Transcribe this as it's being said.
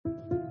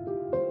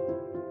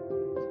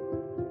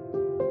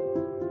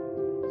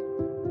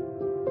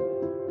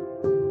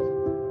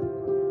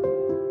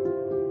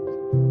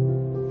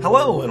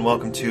Hello, and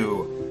welcome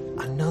to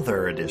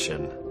another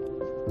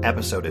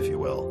episode, if you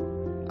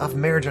will, of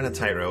Marriage on a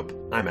Tightrope.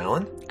 I'm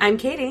Alan. I'm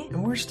Katie.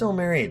 And we're still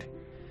married.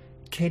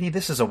 Katie,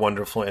 this is a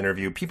wonderful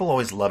interview. People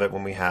always love it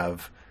when we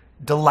have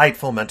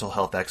delightful mental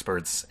health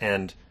experts,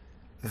 and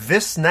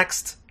this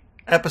next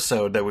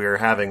episode that we are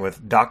having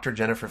with Dr.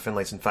 Jennifer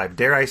Finlayson Fife,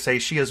 dare I say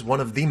she is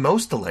one of the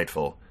most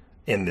delightful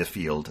in the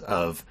field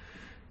of...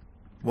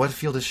 What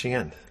field is she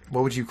in?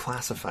 What would you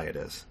classify it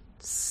as?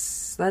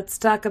 Let's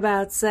talk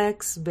about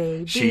sex,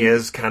 baby. She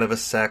is kind of a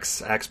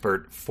sex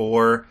expert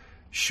for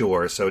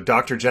sure. So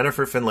Dr.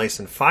 Jennifer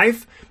Finlayson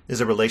Fife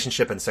is a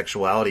relationship and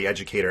sexuality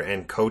educator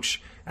and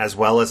coach, as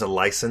well as a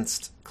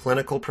licensed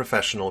clinical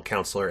professional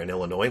counselor in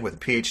Illinois with a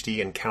PhD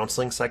in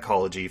counseling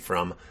psychology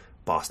from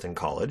Boston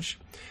College.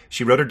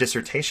 She wrote her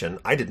dissertation,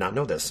 I did not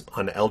know this,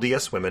 on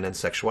LDS women and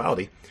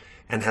sexuality,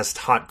 and has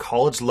taught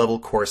college-level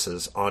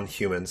courses on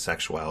human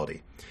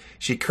sexuality.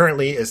 She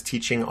currently is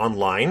teaching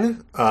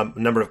online a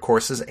number of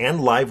courses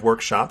and live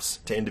workshops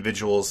to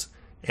individuals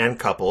and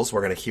couples. We're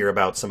going to hear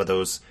about some of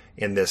those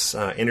in this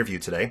interview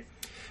today.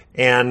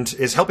 And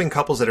is helping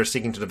couples that are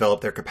seeking to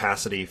develop their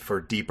capacity for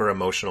deeper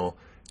emotional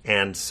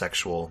and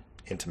sexual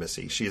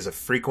intimacy. She is a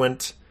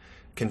frequent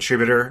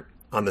contributor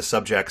on the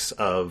subjects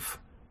of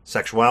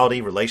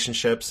sexuality,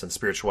 relationships, and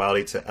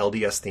spirituality to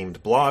LDS-themed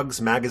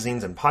blogs,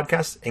 magazines, and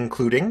podcasts,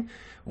 including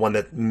one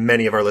that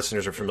many of our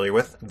listeners are familiar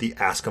with, the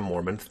Ask a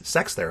Mormon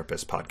Sex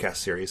Therapist podcast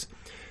series.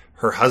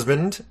 Her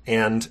husband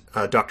and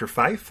Dr.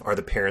 Fife are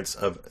the parents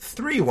of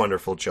 3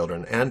 wonderful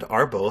children and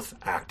are both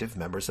active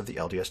members of the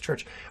LDS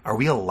Church. Are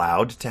we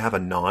allowed to have a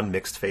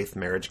non-mixed faith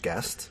marriage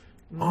guest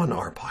on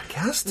our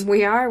podcast?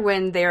 We are,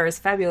 when they are as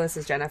fabulous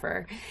as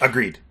Jennifer.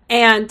 Agreed.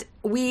 And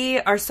we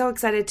are so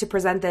excited to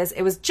present this.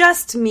 It was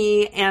just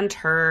me and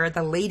her,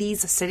 the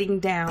ladies sitting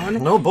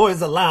down. No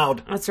boys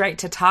allowed. That's right,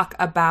 to talk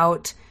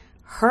about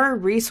her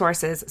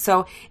resources.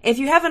 So if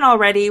you haven't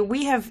already,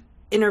 we have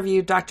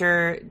interviewed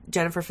Dr.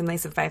 Jennifer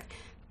Finlayson Fife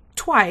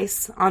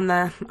twice on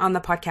the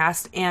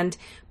podcast, and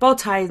both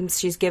times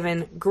she's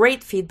given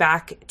great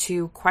feedback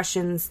to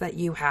questions that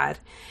you had.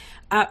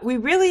 We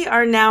really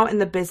are now in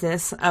the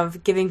business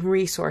of giving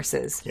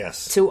resources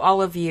to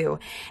all of you.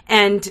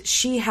 And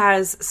she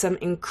has some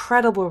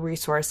incredible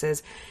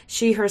resources.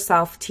 She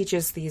herself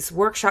teaches these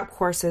workshop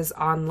courses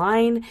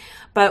online,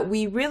 but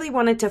we really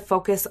wanted to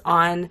focus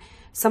on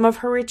some of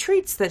her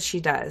retreats that she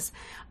does.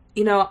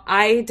 You know,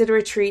 I did a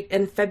retreat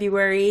in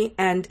February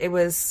and it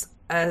was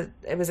a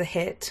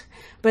hit,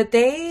 but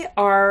they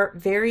are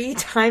very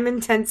time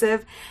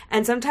intensive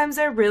and sometimes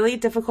they're really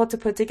difficult to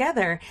put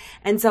together.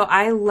 And so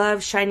I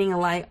love shining a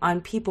light on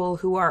people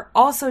who are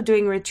also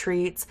doing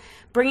retreats,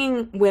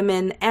 bringing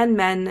women and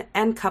men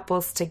and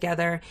couples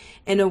together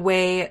in a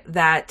way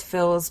that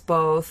feels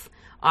both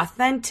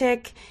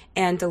authentic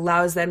and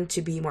allows them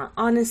to be more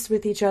honest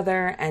with each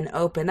other and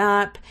open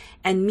up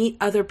and meet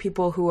other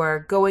people who are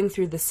going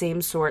through the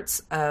same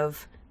sorts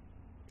of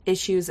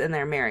issues in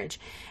their marriage.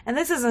 And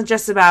this isn't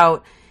just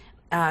about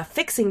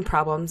fixing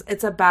problems.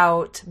 It's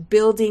about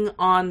building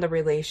on the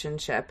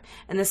relationship,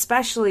 and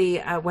especially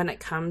when it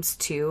comes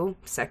to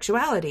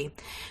sexuality.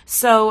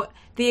 So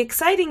the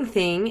exciting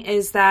thing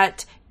is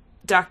that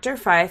Dr.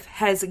 Fife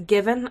has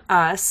given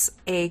us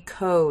a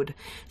code.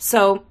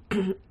 So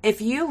if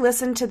you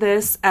listen to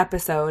this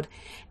episode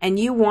and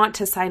you want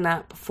to sign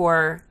up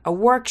for a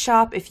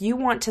workshop, if you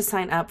want to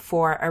sign up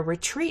for a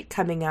retreat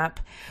coming up,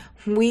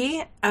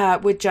 we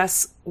would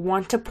just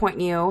want to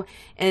point you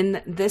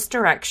in this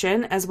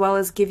direction as well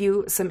as give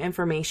you some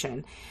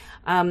information.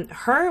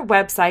 Her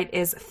website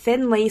is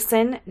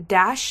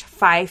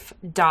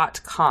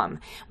finlayson-fife.com.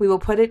 We will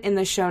put it in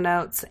the show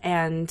notes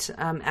and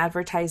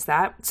advertise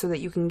that so that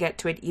you can get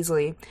to it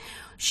easily.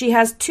 She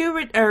has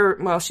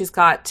she's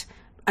got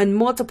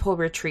multiple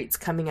retreats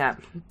coming up,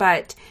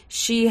 but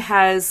she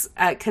has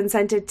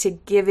consented to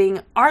giving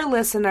our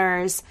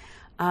listeners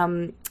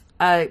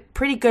a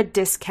pretty good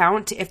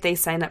discount if they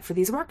sign up for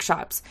these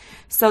workshops.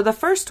 So the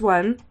first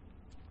one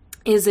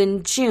is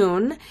in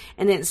June,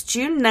 and it's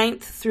June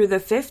 9th through the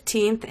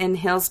 15th in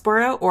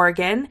Hillsboro,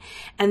 Oregon.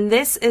 And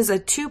this is a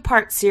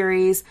 2-part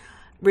series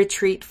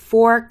retreat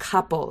for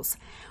couples.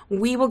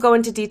 We will go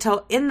into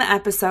detail in the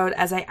episode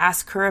as I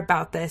ask her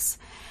about this.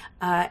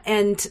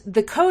 And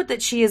the code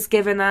that she has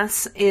given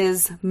us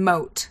is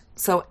MOAT.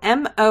 So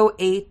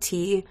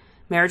MOAT,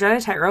 Marriage on a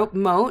Tightrope,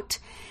 MOAT.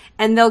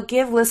 And they'll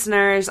give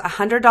listeners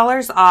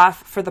 $100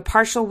 off for the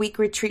partial week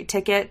retreat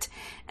ticket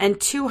and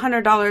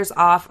 $200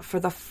 off for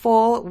the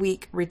full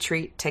week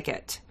retreat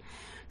ticket.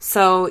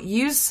 So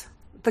use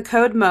the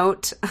code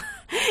MOAT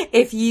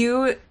if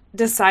you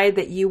decide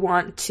that you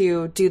want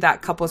to do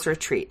that couples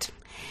retreat.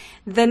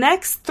 The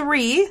next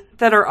 3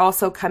 that are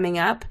also coming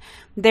up,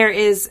 there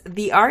is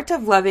the Art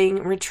of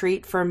Loving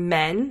retreat for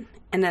men,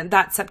 and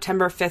that's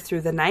September 5th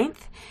through the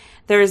 9th.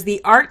 There is the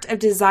Art of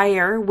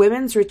Desire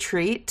women's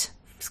retreat,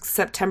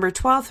 September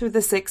 12th through the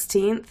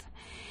 16th.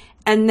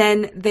 And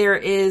then there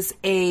is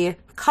a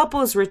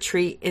couples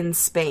retreat in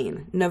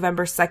Spain,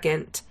 November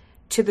 2nd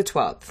to the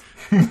 12th.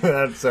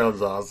 That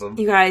sounds awesome.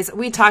 You guys,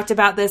 we talked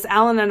about this.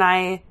 Alan and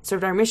I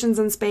served our missions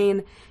in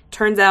Spain.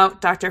 Turns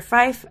out Dr.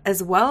 Fife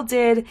as well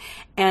did.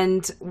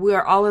 And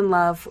we're all in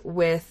love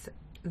with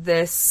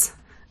this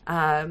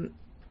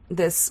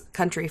this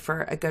country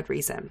for a good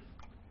reason.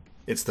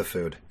 It's the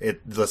food.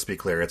 Let's be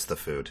clear, it's the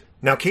food.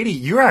 Now, Katie,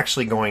 you're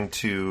actually going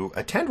to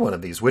attend one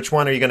of these. Which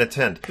one are you going to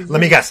attend?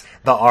 Let me guess.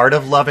 The Art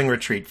of Loving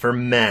Retreat for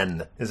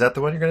Men. Is that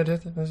the one you're going to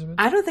do?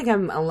 I don't think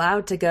I'm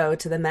allowed to go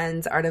to the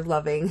men's Art of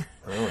Loving.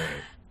 All right.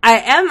 I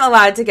am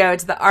allowed to go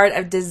to the Art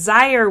of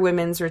Desire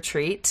Women's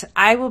Retreat.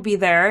 I will be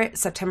there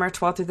September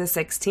 12th through the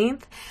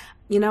 16th.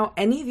 You know,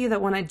 any of you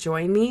that want to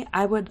join me,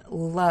 I would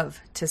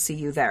love to see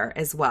you there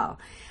as well.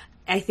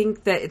 I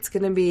think that it's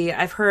going to be,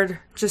 I've heard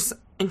just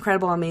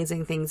incredible,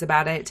 amazing things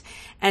about it.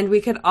 And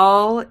we could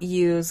all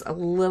use a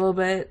little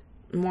bit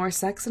more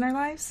sex in our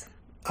lives.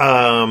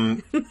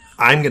 I'm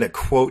going to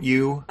quote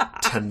you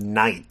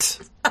tonight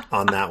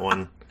on that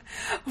one.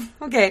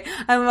 Okay.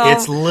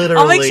 It's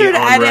literally I'll make sure to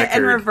edit record.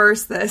 and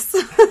reverse this.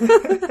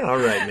 All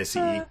right, Missy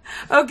E.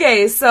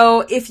 Okay.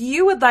 So if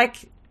you would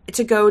like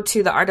to go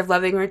to the Art of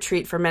Loving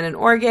Retreat for Men in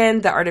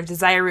Oregon, the Art of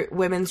Desire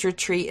Women's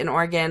Retreat in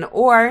Oregon,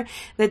 or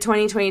the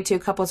 2022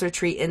 Couples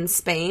Retreat in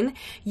Spain,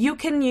 you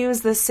can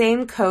use the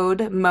same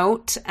code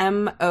MOAT,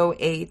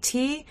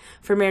 M-O-A-T,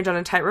 for Marriage on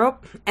a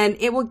Tightrope, and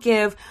it will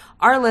give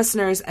our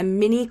listeners a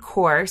mini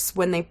course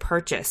when they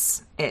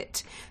purchase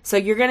it. So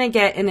you're going to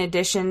get, in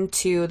addition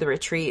to the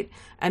retreat,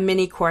 a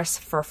mini course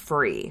for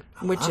free,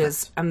 which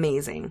is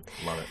amazing.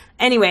 Love it.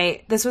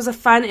 Anyway, this was a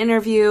fun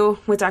interview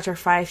with Dr.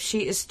 Fife.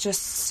 She is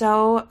just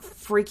so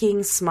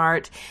freaking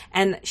smart,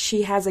 and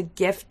she has a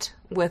gift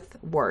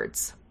with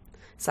words.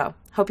 So,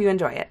 hope you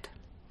enjoy it.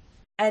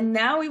 And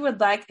now we would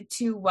like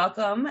to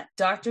welcome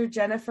Dr.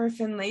 Jennifer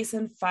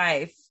Finlayson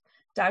Fife.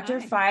 Dr.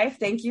 Hi. Fife,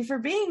 thank you for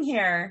being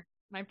here.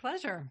 My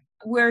pleasure.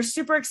 We're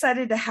super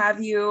excited to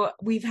have you.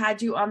 We've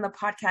had you on the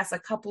podcast a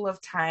couple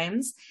of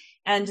times,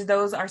 and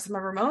those are some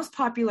of our most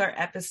popular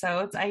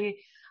episodes.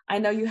 I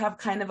know you have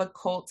kind of a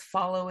cult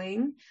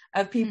following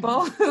of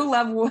people who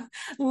love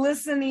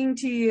listening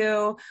to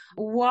you,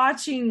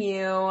 watching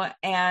you,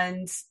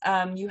 and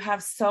you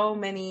have so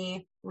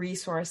many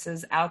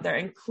resources out there,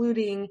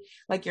 including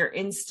like your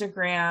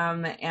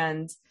Instagram,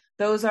 and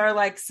those are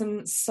like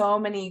so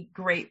many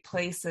great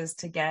places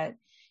to get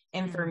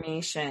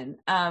information.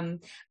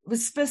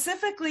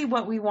 Specifically,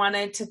 what we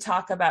wanted to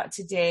talk about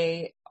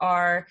today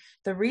are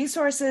the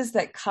resources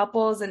that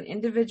couples and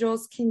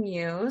individuals can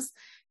use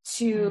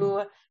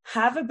to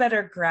have a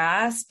better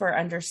grasp or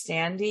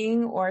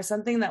understanding, or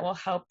something that will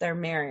help their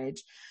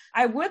marriage.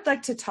 I would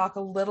like to talk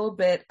a little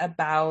bit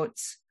about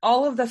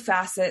all of the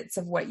facets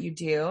of what you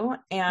do,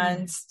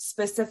 and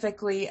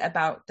specifically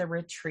about the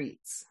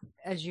retreats.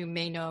 As you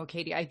may know,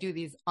 Katie, I do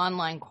these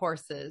online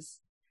courses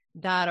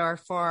that are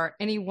for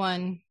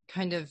anyone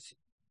kind of,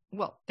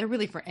 well, they're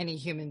really for any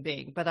human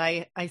being, but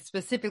I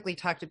specifically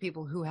talk to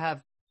people who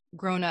have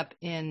grown up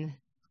in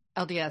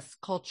LDS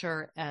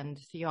culture and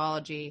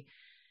theology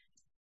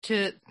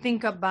to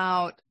think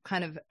about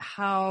kind of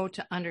how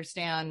to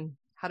understand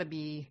how to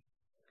be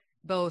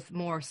both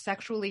more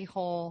sexually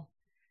whole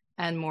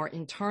and more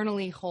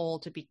internally whole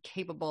to be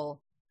capable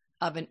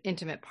of an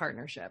intimate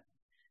partnership.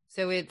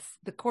 So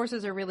the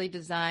courses are really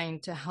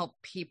designed to help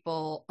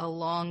people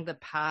along the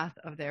path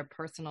of their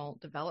personal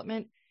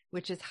development,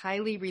 which is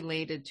highly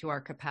related to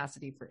our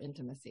capacity for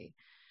intimacy.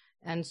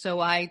 And so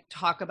I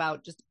talk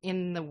about, just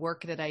in the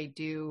work that I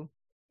do,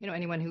 you know,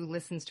 anyone who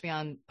listens to me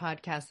on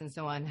podcasts and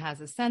so on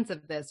has a sense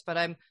of this, but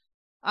I'm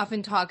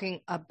often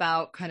talking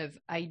about kind of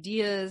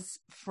ideas,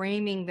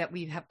 framing that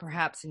we have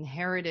perhaps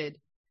inherited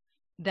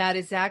that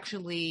is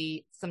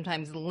actually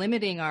sometimes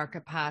limiting our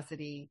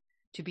capacity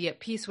to be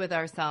at peace with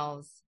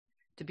ourselves,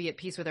 to be at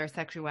peace with our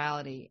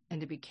sexuality,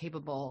 and to be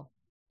capable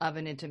of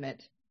an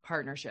intimate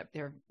partnership.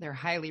 They're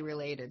highly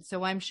related.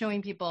 So I'm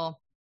showing people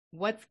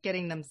what's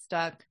getting them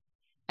stuck,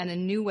 and a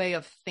new way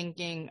of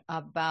thinking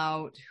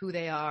about who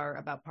they are,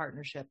 about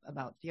partnership,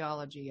 about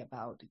theology,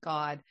 about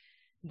God,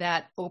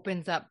 that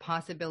opens up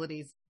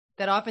possibilities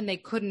that often they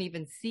couldn't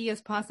even see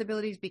as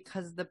possibilities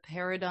because the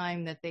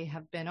paradigm that they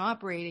have been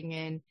operating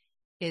in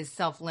is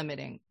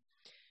self-limiting.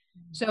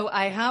 So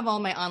I have all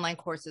my online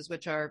courses,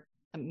 which are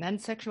a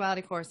men's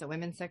sexuality course, a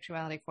women's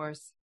sexuality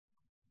course,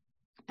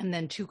 and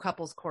then 2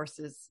 couples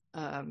courses,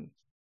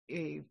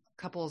 a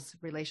couples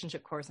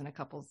relationship course and a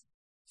couples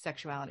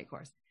sexuality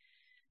course.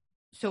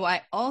 So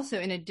I also,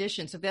 in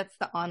addition, so that's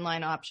the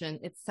online option.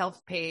 It's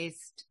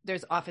self-paced.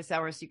 There's office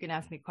hours, so you can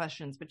ask me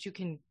questions, but you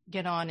can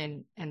get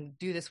on and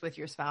do this with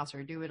your spouse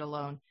or do it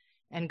alone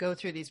and go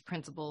through these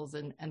principles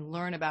and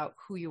learn about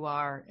who you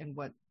are and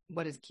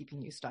what is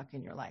keeping you stuck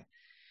in your life.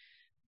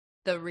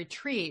 The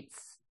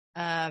retreats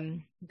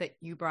that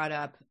you brought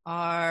up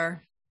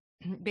are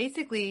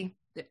basically,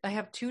 I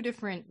have 2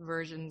 different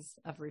versions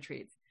of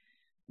retreats.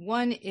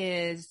 One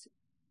is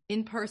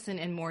in person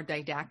and more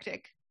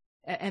didactic.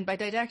 And by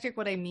didactic,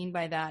 what I mean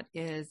by that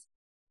is,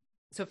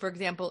 so for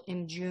example,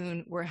 in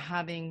June, we're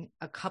having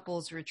a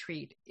couples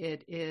retreat.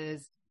 It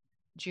is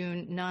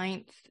June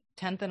 9th,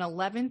 10th, and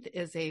 11th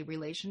is a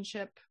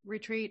relationship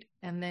retreat.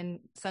 And then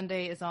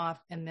Sunday is off.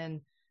 And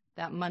then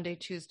that Monday,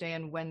 Tuesday,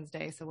 and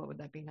Wednesday. So what would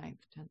that be? 9th,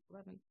 10th,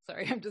 11th.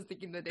 Sorry, I'm just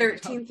thinking the day.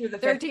 13th through the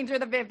 15th. 13th through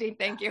the 15th.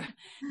 Thank you.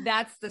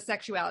 That's the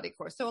sexuality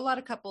course. So a lot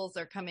of couples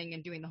are coming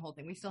and doing the whole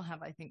thing. We still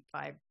have, I think,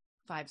 five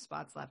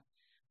spots left.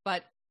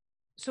 But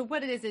so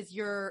what it is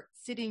you're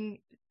sitting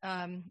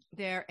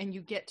there and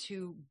you get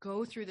to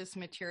go through this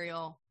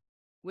material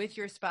with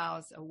your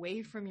spouse,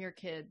 away from your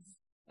kids,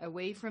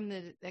 away from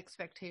the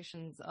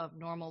expectations of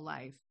normal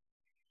life,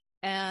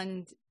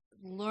 and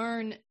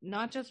learn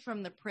not just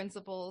from the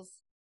principles,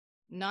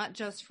 not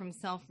just from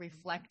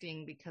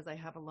self-reflecting, because I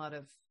have a lot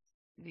of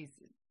these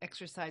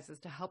exercises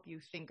to help you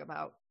think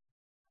about,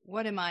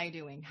 what am I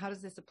doing? How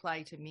does this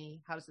apply to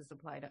me? How does this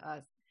apply to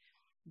us?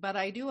 But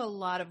I do a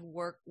lot of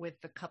work with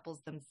the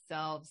couples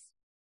themselves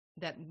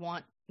that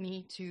want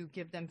me to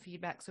give them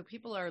feedback. So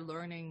people are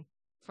learning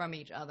from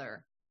each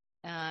other.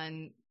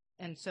 And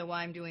so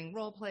I'm doing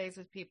role plays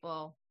with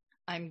people.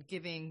 I'm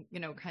giving,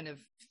 kind of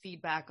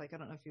feedback. Like, I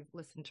don't know if you've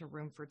listened to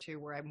Room for Two,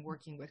 where I'm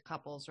working with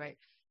couples, right?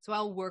 So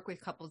I'll work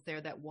with couples there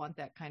that want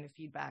that kind of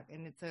feedback.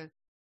 And it's a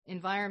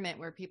environment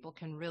where people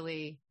can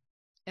really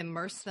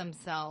immerse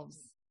themselves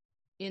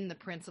in the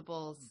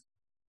principles,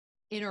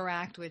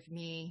 interact with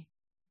me,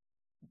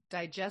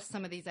 digest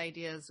some of these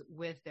ideas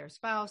with their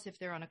spouse if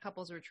they're on a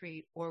couples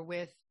retreat, or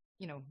with,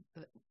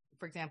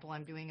 for example,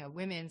 I'm doing a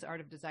women's Art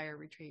of Desire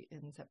retreat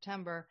in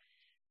September,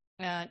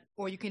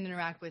 or you can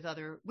interact with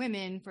other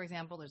women. For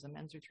example, there's a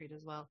men's retreat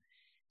as well.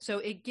 So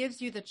it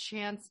gives you the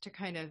chance to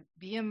kind of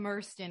be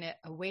immersed in it,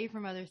 away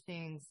from other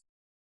things,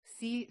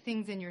 see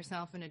things in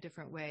yourself in a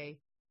different way,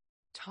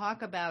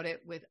 talk about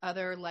it with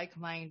other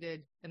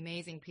like-minded,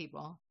 amazing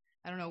people.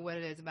 I don't know what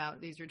it is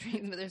about these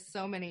retreats, but there's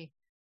so many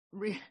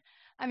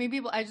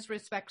people I just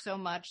respect so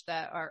much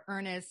that are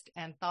earnest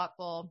and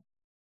thoughtful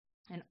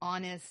and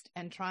honest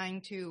and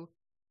trying to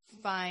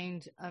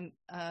find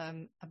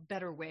a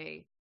better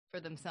way for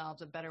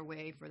themselves, a better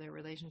way for their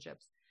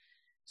relationships.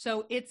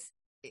 So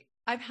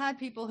I've had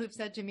people who've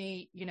said to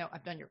me,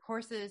 I've done your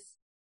courses.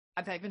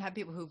 I've even had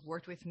people who've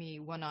worked with me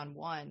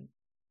one-on-one,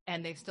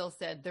 and they've still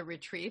said the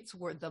retreats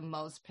were the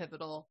most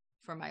pivotal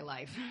for my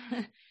life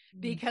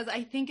because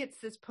I think it's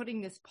this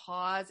putting this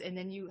pause, and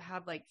then you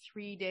have like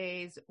 3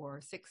 days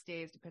or 6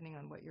 days, depending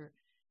on what you're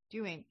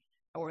doing,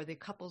 or the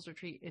couples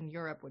retreat in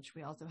Europe, which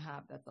we also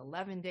have, that's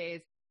 11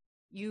 days.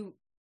 You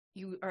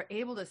are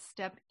able to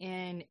step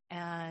in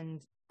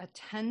and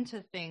attend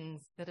to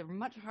things that are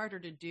much harder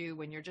to do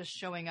when you're just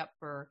showing up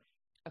for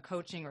a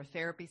coaching or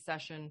therapy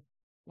session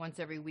once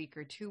every week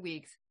or 2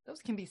 weeks. Those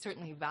can be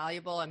certainly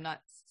valuable. I'm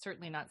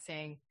certainly not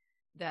saying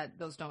that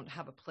those don't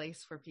have a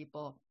place for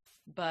people,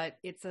 but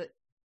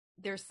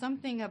there's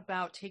something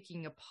about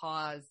taking a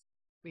pause,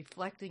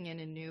 reflecting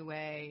in a new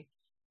way,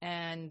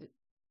 and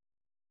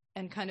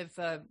kind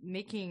of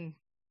making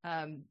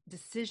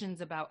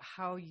decisions about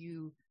how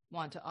you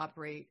want to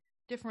operate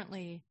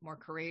differently, more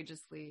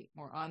courageously,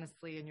 more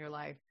honestly in your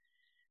life.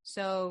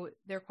 So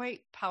they're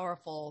quite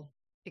powerful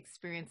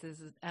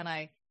experiences. And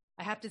I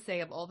have to say,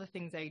 of all the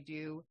things I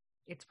do,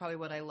 it's probably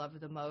what I love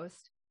the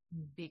most,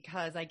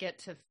 because I get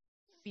to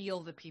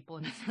feel the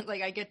people,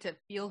 like I get to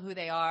feel who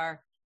they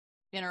are,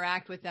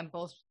 interact with them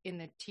both in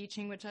the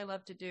teaching, which I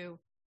love to do,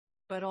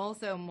 but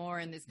also more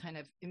in this kind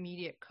of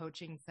immediate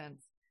coaching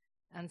sense.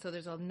 And so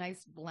there's a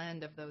nice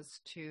blend of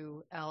those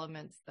two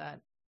elements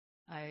that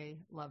I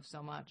love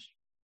so much.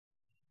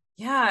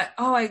 Yeah.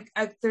 Oh, I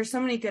there's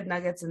so many good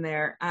nuggets in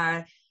there.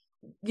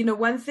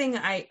 One thing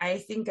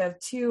I think of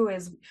too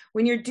is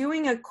when you're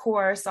doing a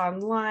course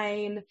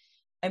online.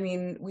 I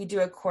mean, we do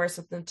a course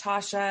with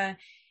Natasha,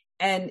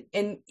 and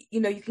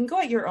you can go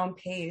at your own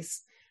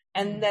pace.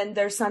 And then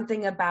there's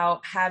something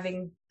about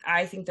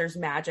I think there's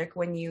magic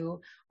when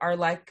you are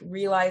like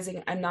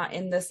realizing I'm not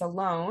in this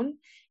alone.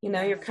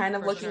 You're kind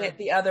of looking at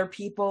the other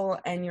people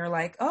and you're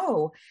like,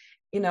 oh,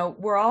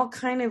 we're all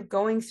kind of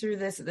going through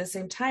this at the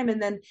same time.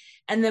 And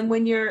then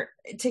when you're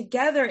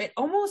together, it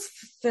almost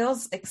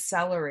feels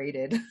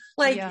accelerated.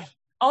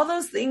 All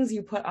those things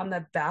you put on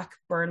the back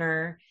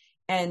burner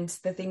and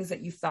the things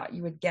that you thought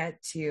you would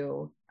get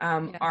to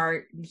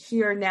are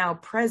here now,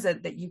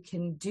 present, that you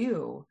can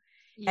do.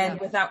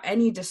 And without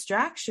any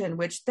distraction,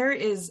 which there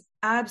is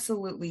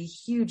absolutely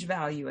huge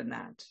value in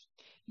that.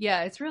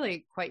 Yeah, it's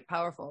really quite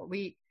powerful.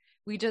 We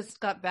just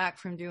got back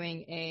from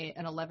doing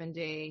an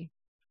 11-day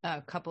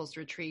couples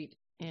retreat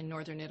in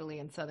northern Italy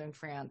and southern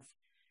France.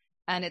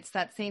 And it's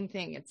that same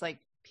thing. It's like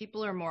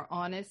people are more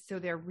honest. So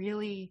they're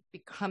really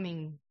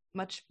becoming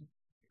much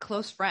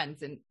close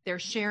friends, and they're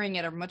sharing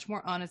at a much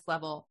more honest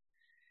level.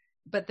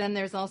 But then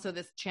there's also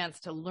this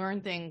chance to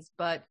learn things,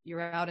 but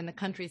you're out in the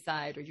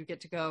countryside, or you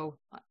get to go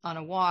on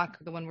a walk.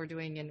 The one we're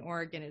doing in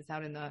Oregon is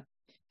out in the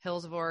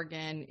hills of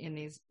Oregon in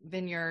these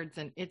vineyards,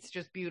 and it's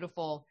just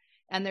beautiful.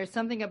 And there's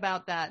something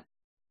about that,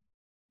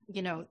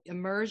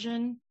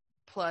 immersion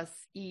plus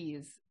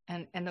ease.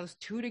 And those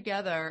two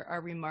together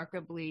are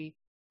remarkably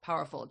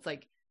powerful. It's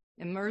like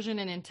immersion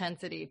and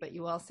intensity, but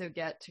you also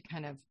get to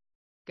kind of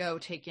go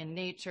take in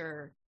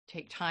nature,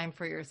 take time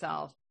for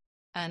yourself.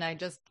 And I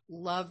just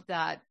love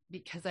that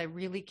because I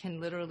really can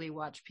literally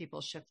watch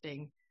people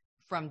shifting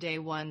from day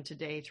 1 to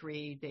day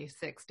 3, day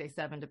 6, day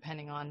 7,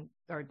 depending on,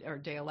 or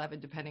day 11,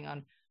 depending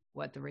on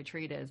what the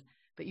retreat is.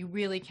 But you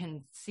really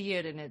can see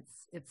it, and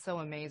it's so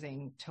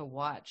amazing to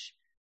watch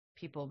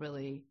people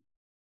really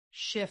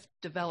shift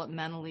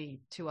developmentally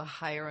to a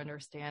higher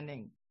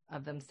understanding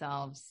of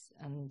themselves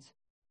and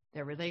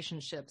their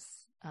relationships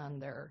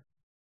and their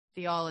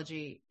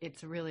theology.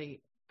 It's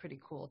really pretty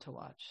cool to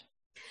watch.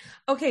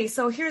 Okay,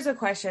 so here's a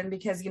question,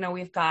 because,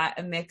 we've got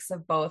a mix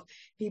of both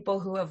people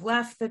who have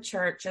left the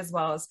church as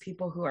well as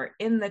people who are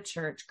in the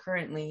church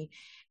currently,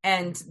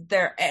 and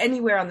they're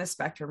anywhere on the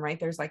spectrum, right?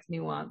 There's like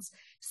nuance.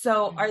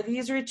 So are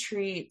these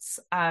retreats,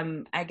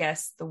 I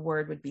guess the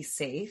word would be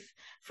safe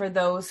for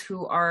those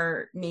who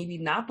are maybe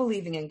not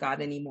believing in God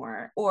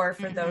anymore, or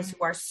for those who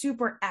are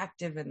super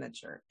active in the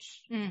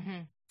church?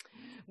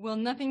 Well,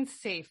 nothing's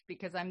safe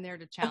because I'm there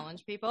to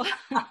challenge people.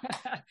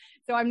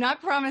 So I'm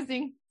not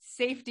promising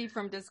safety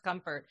from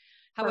discomfort.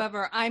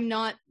 However, I'm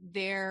not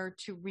there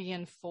to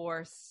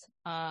reinforce,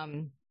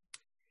 how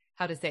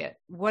to say it.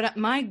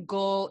 My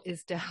goal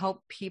is to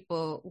help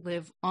people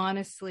live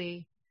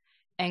honestly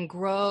and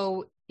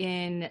grow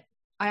in,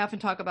 I often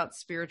talk about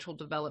spiritual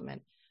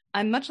development.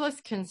 I'm much less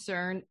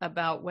concerned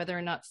about whether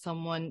or not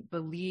someone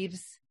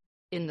believes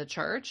in the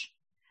church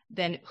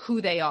than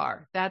who they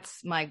are.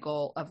 That's my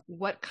goal of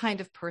what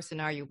kind of person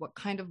are you? What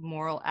kind of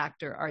moral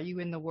actor are you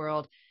in the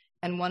world?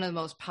 And one of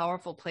the most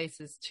powerful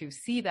places to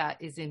see that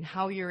is in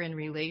how you're in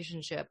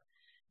relationship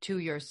to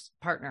your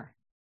partner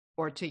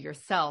or to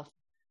yourself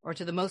or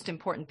to the most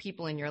important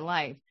people in your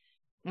life.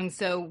 And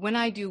so when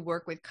I do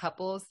work with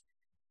couples,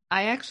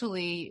 I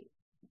actually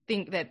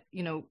think that,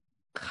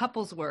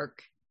 couples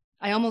work,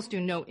 I almost do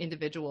no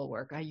individual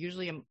work. I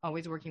usually am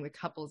always working with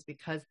couples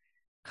because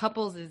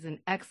couples is an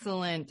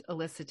excellent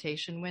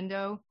elicitation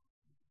window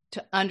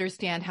to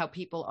understand how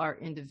people are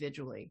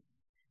individually.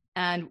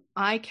 And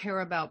I care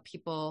about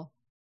people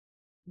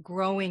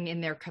growing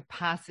in their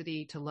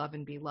capacity to love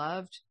and be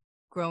loved,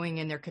 growing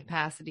in their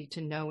capacity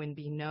to know and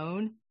be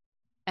known.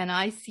 And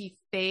I see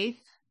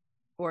faith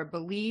or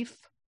belief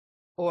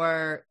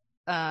or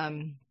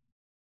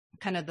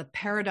kind of the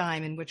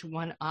paradigm in which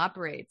one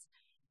operates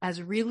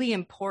as really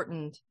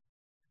important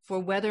for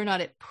whether or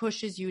not it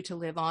pushes you to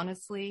live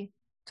honestly,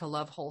 to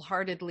love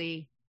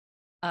wholeheartedly,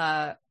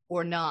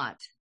 or not.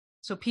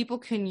 So people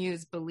can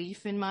use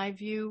belief, in my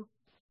view,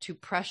 to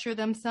pressure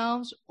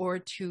themselves or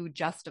to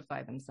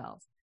justify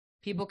themselves.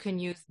 People can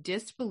use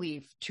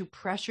disbelief to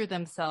pressure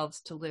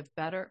themselves to live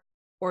better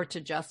or to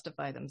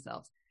justify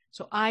themselves.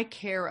 So I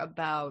care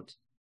about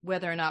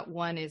whether or not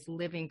one is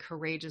living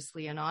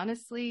courageously and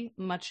honestly,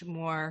 much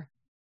more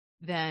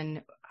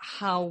than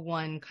how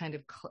one kind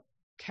of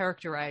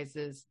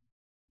characterizes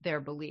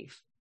their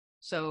belief.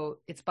 So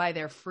it's by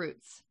their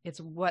fruits. It's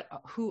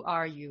who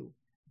are you?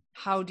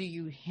 How do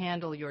you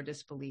handle your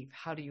disbelief?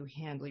 How do you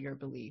handle your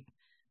belief?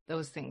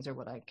 Those things are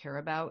what I care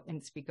about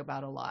and speak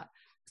about a lot.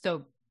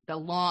 So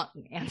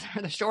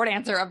the short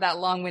answer of that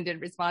long-winded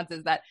response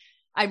is that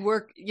I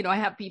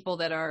have people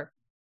that are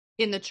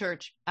in the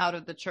church, out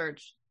of the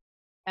church,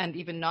 and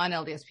even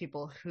non-LDS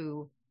people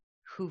who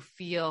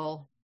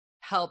feel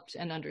helped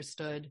and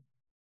understood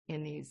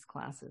in these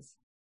classes.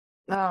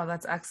 Oh,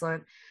 that's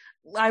excellent.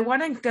 I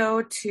want to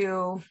go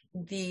to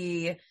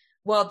the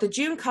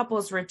June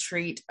couples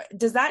retreat.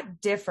 Does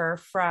that differ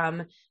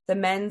from the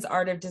men's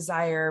art of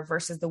desire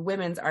versus the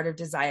women's art of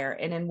desire?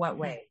 And in what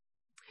way?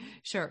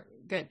 Sure.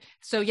 Good.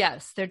 So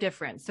yes, they're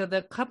different. So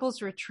the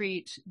couples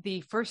retreat,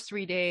 the first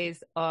 3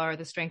 days are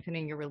the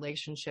Strengthening Your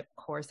Relationship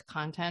course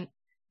content.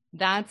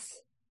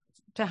 That's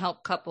to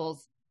help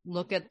couples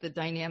look at the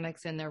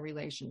dynamics in their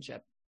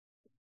relationship.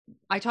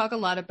 I talk a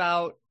lot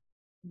about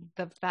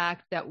the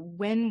fact that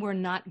when we're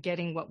not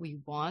getting what we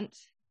want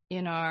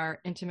in our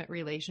intimate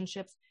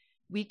relationships,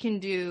 we can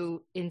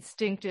do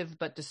instinctive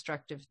but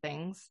destructive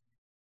things.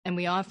 And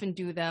we often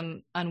do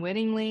them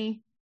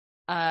unwittingly.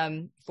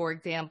 For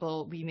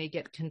example, we may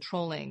get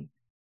controlling.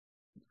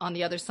 On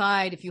the other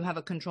side, if you have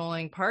a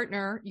controlling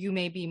partner, you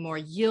may be more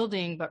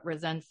yielding but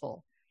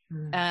resentful.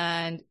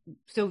 And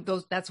so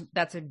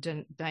that's a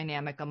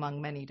dynamic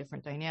among many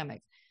different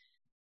dynamics.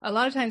 A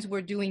lot of times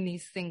we're doing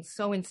these things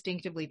so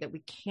instinctively that we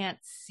can't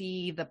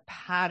see the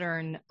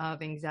pattern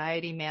of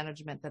anxiety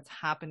management that's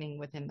happening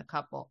within the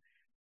couple.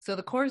 So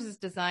the course is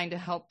designed to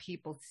help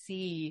people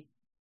see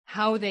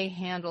how they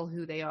handle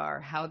who they are,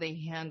 how they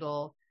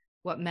handle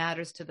what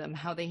matters to them,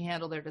 how they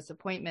handle their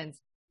disappointments,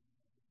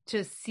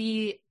 to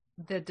see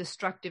the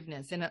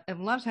destructiveness. And a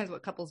lot of times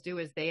what couples do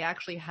is they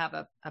actually have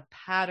a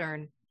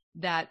pattern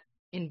that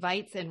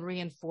invites and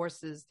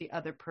reinforces the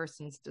other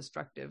person's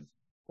destructive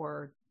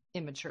or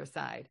immature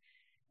side.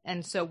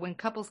 And so when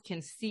couples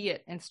can see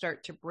it and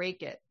start to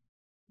break it,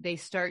 they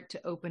start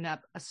to open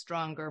up a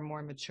stronger,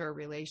 more mature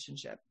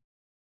relationship.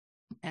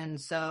 And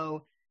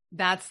so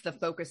that's the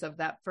focus of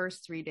that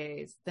first 3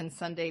 days. Then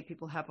Sunday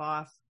people have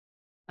off.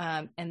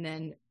 And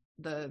then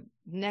the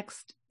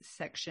next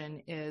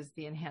section is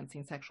the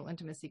Enhancing Sexual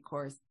Intimacy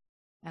course.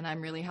 And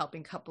I'm really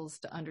helping couples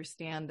to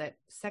understand that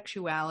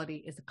sexuality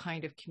is a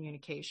kind of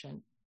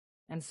communication.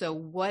 And so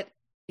what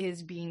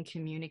is being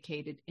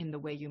communicated in the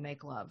way you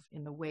make love,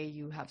 in the way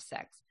you have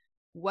sex?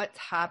 What's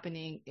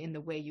happening in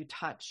the way you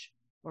touch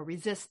or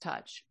resist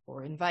touch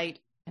or invite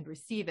and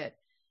receive it?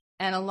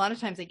 And a lot of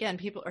times, again,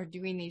 people are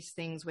doing these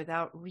things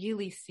without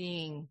really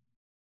seeing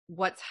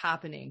what's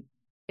happening.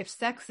 If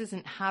sex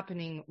isn't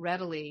happening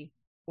readily,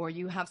 or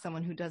you have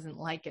someone who doesn't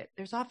like it,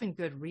 there's often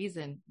good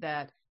reason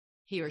that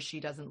he or she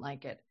doesn't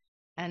like it.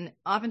 And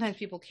oftentimes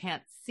people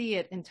can't see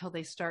it until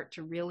they start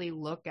to really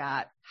look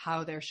at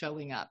how they're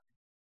showing up,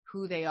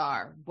 who they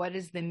are, what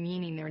is the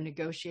meaning they're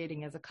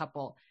negotiating as a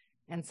couple.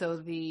 And so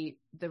the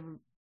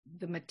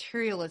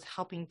material is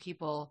helping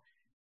people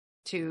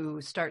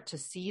to start to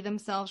see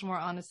themselves more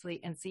honestly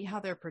and see how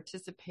they're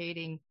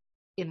participating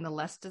in the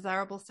less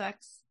desirable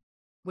sex,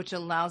 which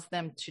allows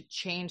them to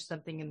change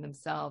something in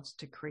themselves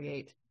to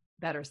create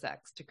better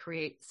sex, to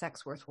create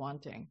sex worth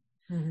wanting.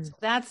 Mm-hmm. So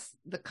that's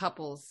the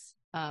couples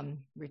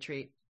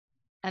retreat.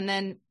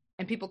 And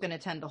people can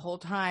attend the whole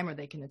time, or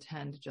they can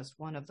attend just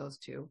one of those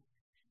two.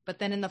 But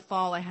then in the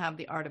fall, I have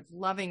the Art of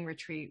Loving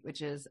retreat,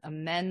 which is a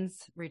men's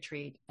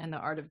retreat, and the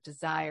Art of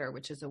Desire,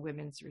 which is a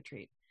women's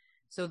retreat.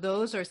 So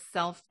those are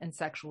self and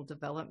sexual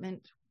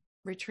development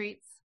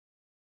retreats.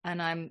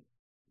 And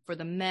for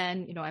the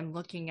men, I'm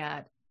looking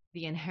at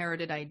the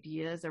inherited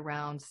ideas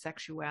around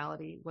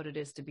sexuality, what it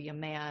is to be a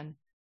man,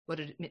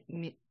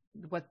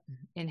 what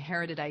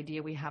inherited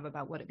idea we have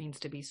about what it means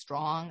to be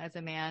strong as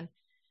a man,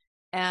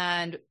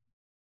 and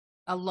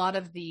a lot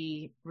of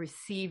the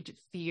received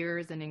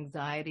fears and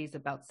anxieties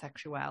about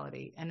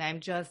sexuality. And I'm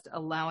just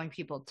allowing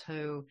people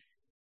to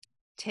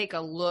take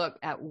a look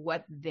at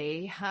what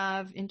they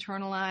have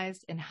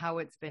internalized and how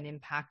it's been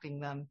impacting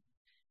them.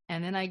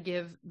 And then I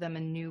give them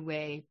a new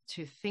way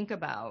to think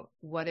about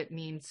what it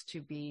means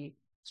to be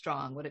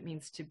strong, what it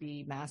means to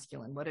be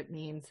masculine, what it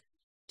means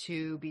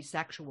to be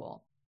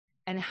sexual,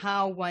 and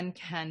how one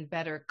can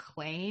better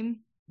claim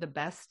the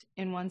best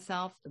in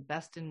oneself, the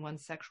best in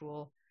one's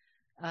sexual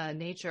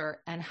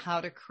nature, and how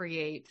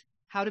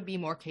to be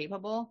more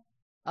capable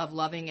of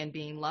loving and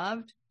being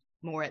loved,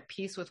 more at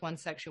peace with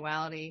one's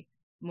sexuality,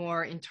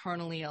 more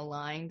internally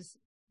aligned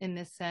in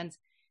this sense,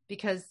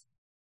 because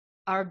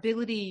our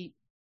ability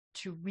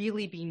to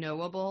really be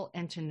knowable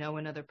and to know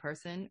another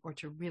person, or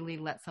to really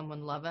let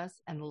someone love us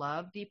and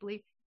love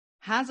deeply,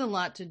 has a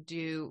lot to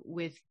do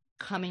with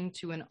coming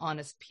to an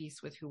honest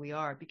peace with who we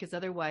are, because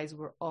otherwise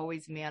we're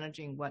always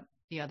managing what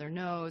the other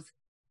knows.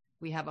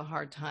 We have a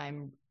hard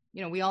time.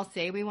 We all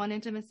say we want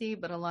intimacy,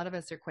 but a lot of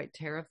us are quite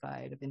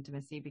terrified of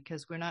intimacy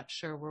because we're not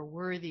sure we're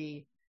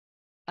worthy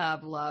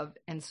of love.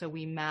 And so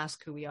we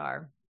mask who we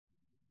are.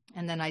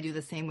 And then I do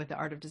the same with the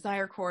Art of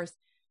Desire course,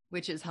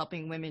 which is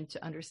helping women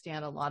to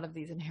understand a lot of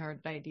these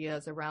inherent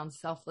ideas around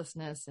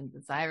selflessness and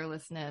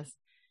desirelessness,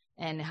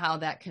 and how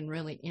that can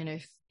really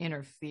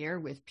interfere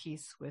with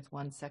peace with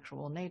one's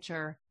sexual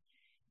nature.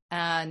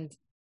 And,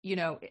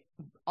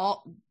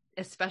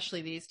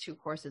 especially these two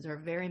courses are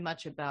very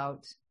much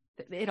about,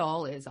 it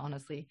all is,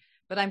 honestly,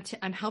 but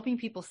I'm helping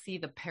people see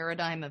the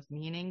paradigm of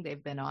meaning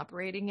they've been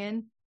operating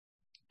in.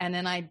 And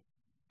then I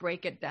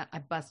break it down, I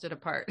bust it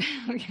apart.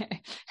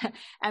 Okay.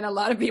 And a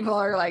lot of people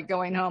are like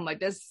going home like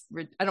this.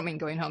 I don't mean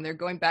going home. They're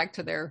going back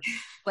to their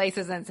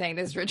places and saying,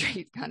 this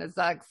retreat kind of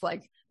sucks.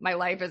 Like, my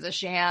life is a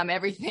sham.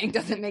 Everything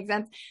doesn't make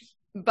sense.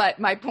 But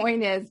my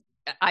point is,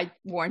 I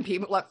warn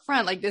people up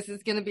front, like, this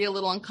is going to be a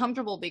little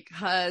uncomfortable,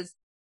 because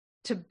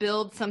to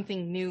build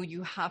something new,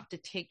 you have to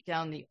take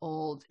down the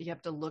old. You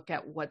have to look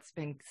at what's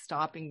been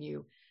stopping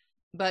you.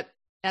 But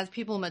as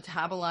people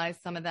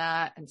metabolize some of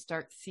that and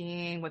start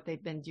seeing what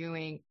they've been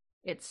doing,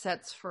 it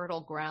sets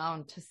fertile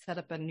ground to set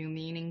up a new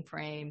meaning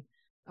frame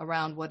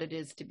around what it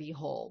is to be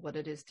whole, what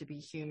it is to be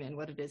human,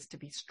 what it is to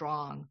be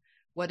strong,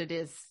 what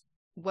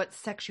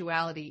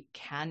sexuality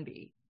can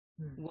be,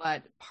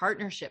 what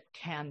partnership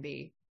can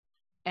be.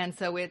 And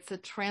so it's a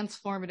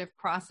transformative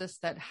process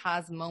that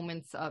has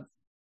moments of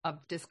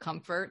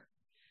discomfort,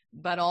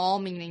 but all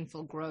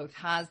meaningful growth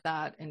has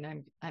that.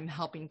 And I'm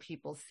helping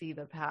people see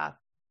the path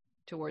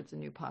towards a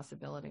new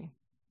possibility.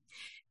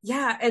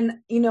 Yeah. And,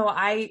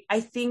 I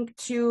think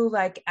too,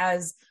 like,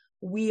 as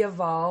we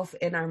evolve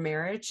in our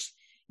marriage,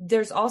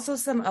 there's also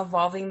some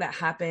evolving that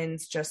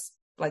happens just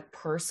like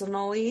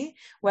personally,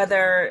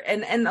 whether,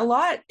 and a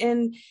lot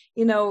in,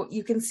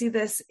 you can see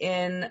this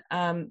in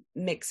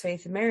mixed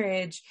faith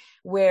marriage,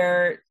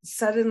 where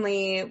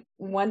suddenly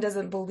one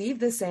doesn't believe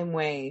the same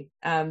way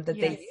that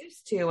they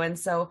used to. And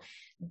so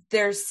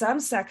there's some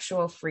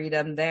sexual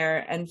freedom there.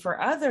 And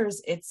for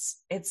others,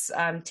 it's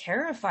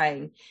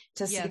terrifying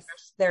to see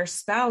their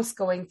spouse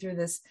going through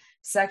this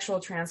sexual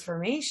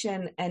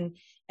transformation,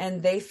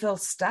 and they feel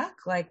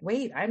stuck, like,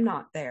 wait, I'm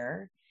not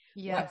there.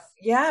 Yes.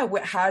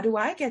 How do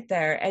I get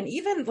there? And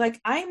even like,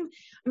 I'm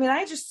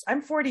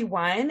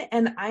 41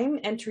 and I'm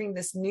entering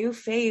this new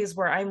phase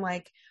where I'm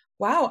like,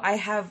 wow, I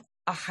have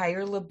a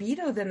higher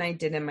libido than I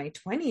did in my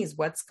 20s.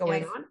 What's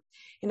going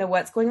on?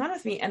 What's going on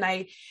with me? And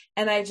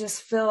I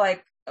just feel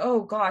like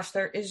oh gosh,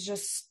 there is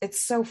just, it's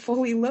so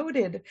fully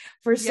loaded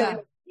for so Yeah,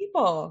 many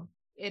people.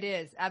 it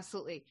is.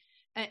 Absolutely.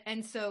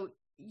 And so,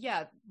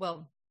 yeah,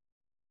 well,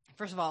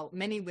 first of all,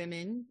 many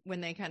women,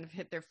 when they kind of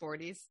hit their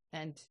 40s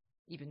and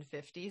even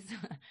 50s,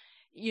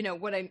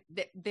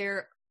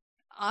 they're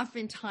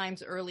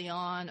oftentimes early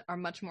on are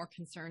much more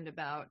concerned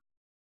about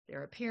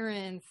their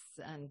appearance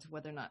and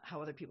whether or not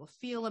how other people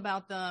feel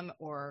about them,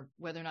 or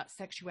whether or not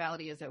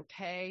sexuality is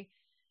okay.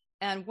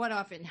 And what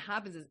often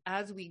happens is,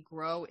 as we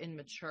grow and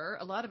mature,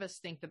 a lot of us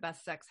think the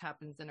best sex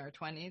happens in our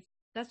 20s.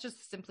 That's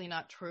just simply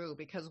not true,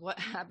 because what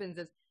happens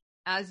is,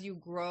 as you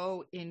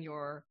grow in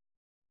your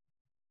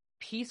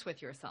peace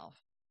with yourself,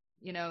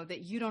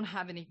 that you don't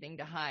have anything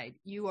to hide.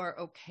 You are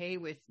okay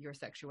with your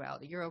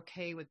sexuality. You're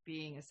okay with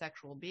being a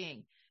sexual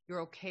being.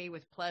 You're okay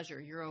with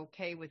pleasure. You're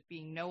okay with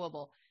being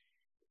knowable.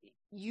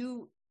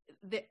 You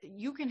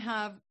can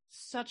have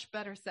such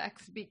better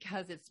sex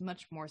because it's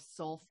much more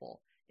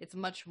soulful. It's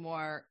much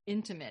more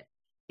intimate.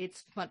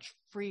 It's much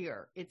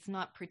freer. It's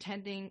not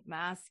pretending,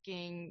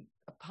 masking,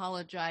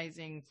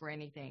 apologizing for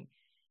anything.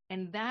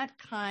 And that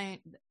kind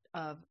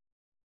of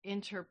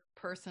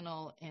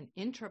interpersonal and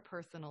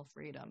intrapersonal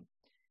freedom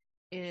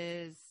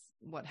is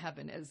what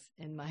heaven is,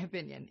 in my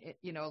opinion.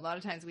 A lot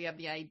of times we have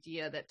the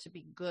idea that to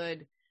be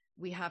good,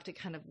 we have to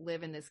kind of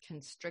live in this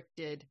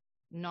constricted,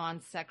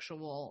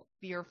 non-sexual,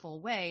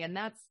 fearful way. And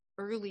that's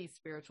early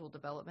spiritual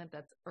development.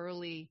 That's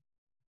early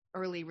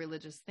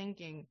religious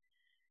thinking.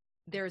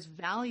 There's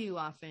value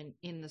often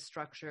in the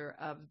structure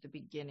of the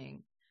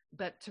beginning,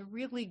 but to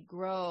really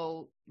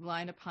grow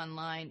line upon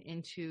line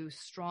into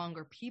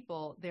stronger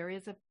people, there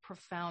is a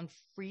profound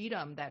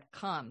freedom that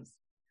comes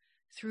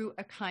through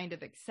a kind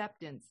of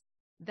acceptance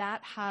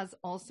that has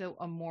also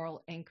a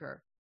moral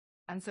anchor.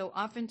 And so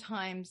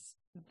oftentimes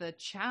the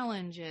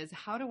challenge is,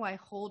 how do I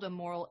hold a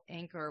moral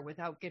anchor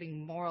without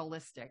getting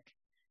moralistic,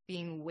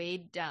 being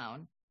weighed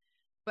down?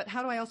 But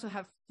how do I also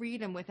have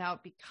freedom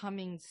without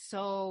becoming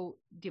so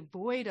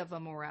devoid of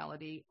a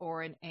morality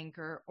or an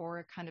anchor or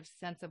a kind of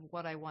sense of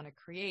what I want to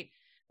create,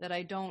 that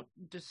I don't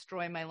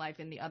destroy my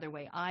life in the other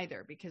way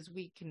either? Because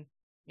we can,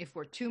 if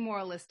we're too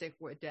moralistic,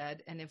 we're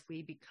dead. And if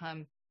we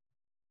become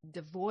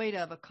devoid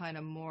of a kind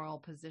of moral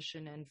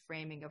position and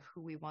framing of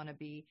who we want to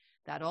be,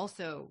 that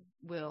also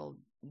will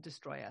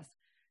destroy us.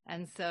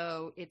 And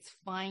so it's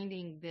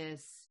finding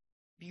this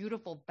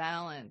beautiful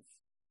balance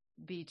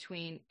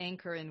between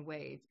anchor and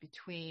waves,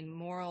 between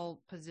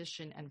moral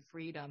position and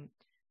freedom,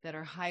 that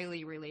are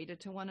highly related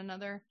to one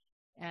another.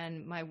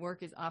 And my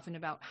work is often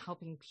about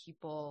helping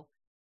people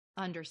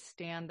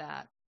understand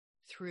that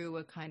through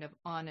a kind of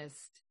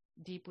honest,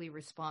 deeply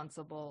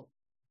responsible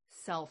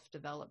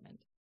self-development.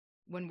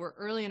 When we're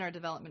early in our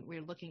development,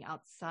 we're looking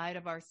outside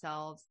of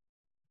ourselves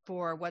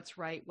for what's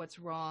right, what's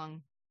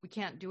wrong. We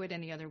can't do it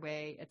any other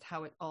way. It's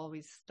how it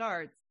always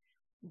starts.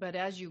 But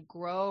as you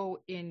grow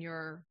in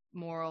your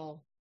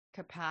moral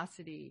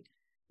capacity,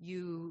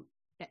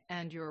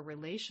 and your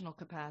relational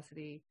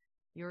capacity,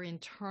 you're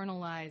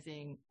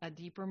internalizing a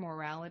deeper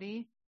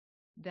morality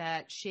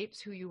that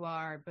shapes who you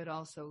are, but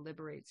also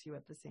liberates you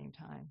at the same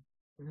time.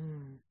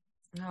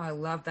 Oh, I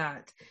love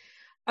that.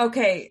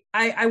 Okay,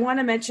 I want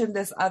to mention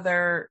this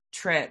other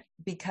trip,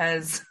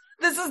 because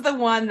this is the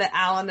one that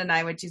Alan and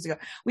I would choose to go.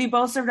 We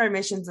both served our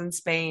missions in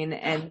Spain,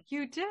 and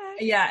you did,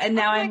 yeah. And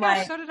now I'm gosh,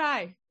 like, so did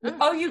I.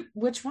 Oh,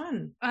 which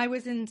one? I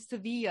was in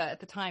Sevilla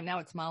at the time. Now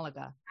it's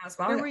Malaga.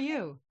 Where were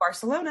you?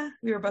 Barcelona.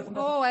 We were both in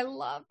Barcelona. Oh, I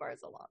love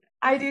Barcelona.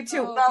 I do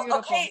too. Oh, well, beautiful.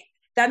 Okay,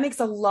 that makes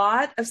a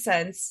lot of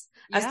sense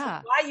as Yeah.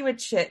 to why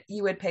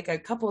you would pick a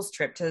couple's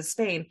trip to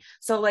Spain.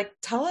 So, like,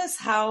 tell us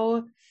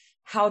how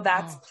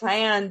that's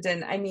planned.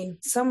 And I mean,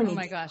 so many. Oh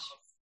my gosh.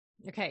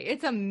 Okay,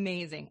 it's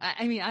amazing.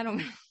 I mean, I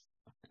don't.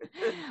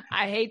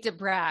 I hate to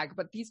brag,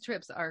 but these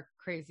trips are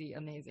crazy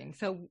amazing.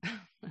 So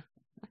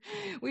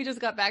we just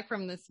got back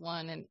from this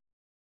one, and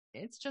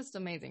it's just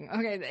amazing.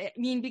 Okay, I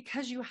mean,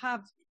 because you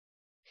have.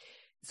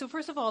 So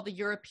first of all, the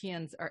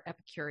Europeans are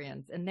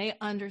Epicureans, and they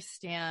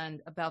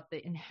understand about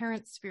the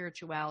inherent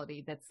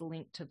spirituality that's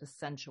linked to the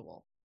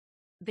sensual.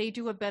 They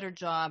do a better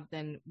job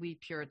than we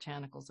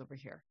puritanicals over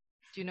here.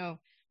 Do you know?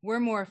 We're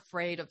more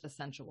afraid of the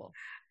sensual.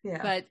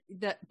 Yeah.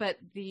 But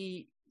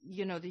the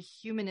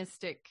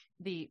humanistic,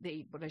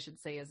 the what I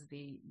should say is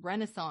the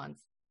Renaissance,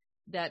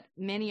 that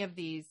many of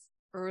these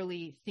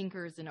early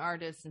thinkers and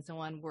artists and so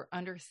on were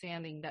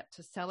understanding that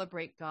to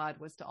celebrate God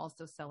was to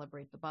also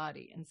celebrate the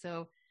body. And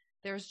so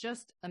there's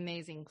just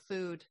amazing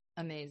food,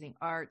 amazing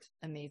art,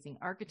 amazing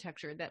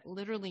architecture that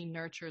literally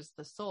nurtures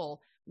the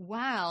soul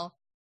while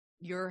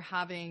you're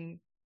having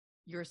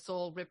your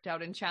soul ripped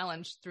out and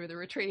challenged through the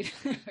retreat.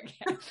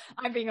 Okay.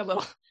 I'm being a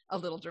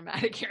little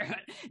dramatic here,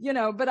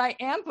 but I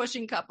am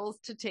pushing couples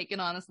to take an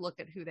honest look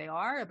at who they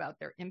are, about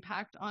their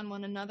impact on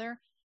one another,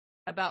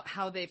 about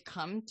how they've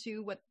come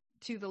to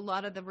a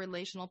lot of the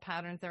relational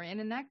patterns they're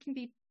in. And that can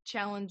be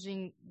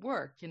challenging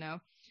work,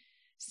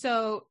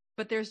 So,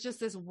 but there's just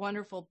this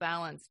wonderful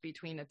balance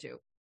between the two.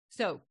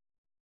 So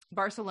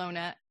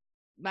Barcelona,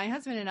 my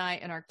husband and I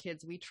and our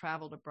kids, we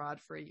traveled abroad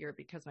for a year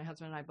because my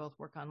husband and I both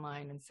work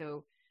online. And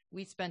so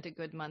we spent a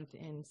good month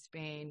in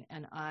Spain,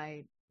 and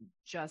I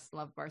just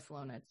love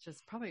Barcelona. It's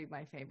just probably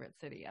my favorite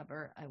city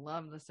ever. I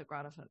love the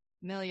Sagrada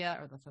Familia,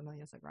 or the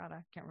Familia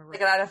Sagrada. Can't remember.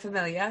 Sagrada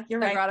Familia. You're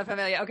right. Sagrada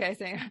Familia.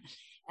 Okay.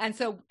 And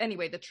so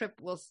anyway, the trip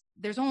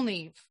there's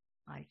only,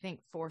 I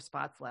think, 4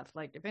 spots left.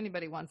 Like if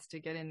anybody wants to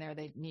get in there,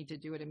 they need to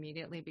do it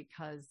immediately,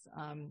 because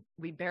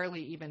we'd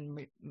barely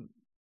even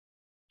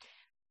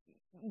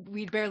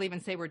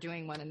say we're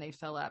doing one, and they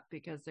fill up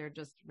because they're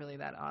just really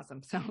that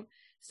awesome.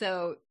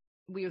 So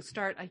we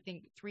start, I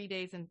think,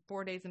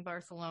 4 days in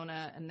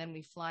Barcelona, and then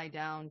we fly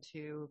down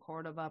to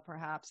Cordoba,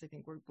 perhaps. I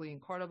think we're in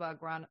Cordoba,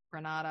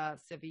 Granada,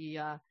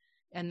 Sevilla,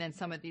 and then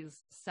some of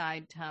these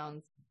side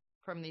towns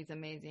from these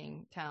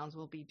amazing towns.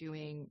 We'll be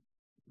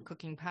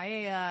cooking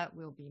paella.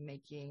 We'll be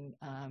making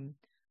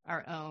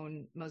our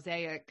own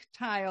mosaic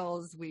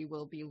tiles. We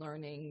will be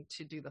learning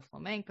to do the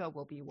flamenco.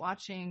 We'll be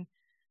watching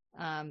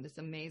this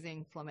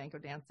amazing flamenco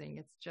dancing.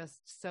 It's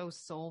just so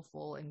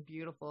soulful and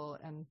beautiful,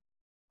 and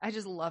I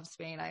just love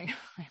Spain. I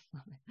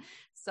love it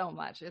so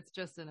much. It's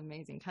just an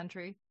amazing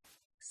country.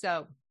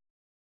 So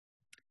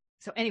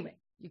anyway,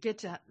 you get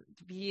to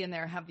be in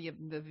there, have the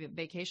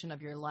vacation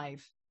of your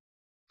life,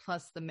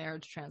 plus the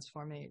marriage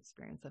transforming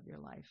experience of your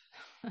life.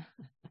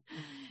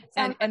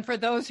 and for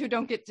those who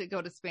don't get to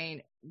go to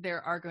Spain,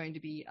 there are going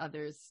to be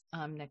others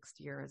next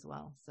year as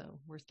well. So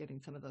we're getting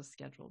some of those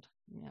scheduled.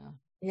 Yeah.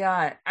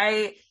 Yeah.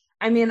 I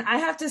mean, I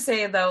have to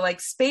say though,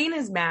 like Spain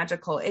is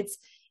magical. It's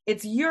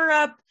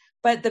Europe,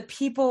 but the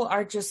people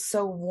are just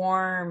so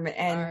warm,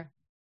 and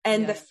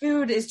the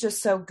food is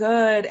just so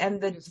good,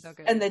 and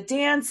the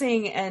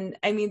dancing. And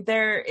I mean,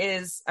 there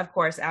is, of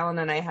course, Alan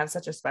and I have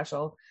such a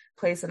special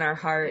place in our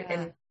heart.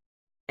 Yeah.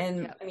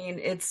 And I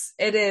mean,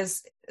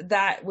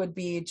 that would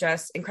be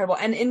just incredible.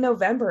 And in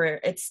November,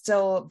 it's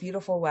still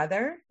beautiful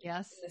weather.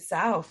 Yes. In the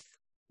South.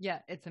 Yeah.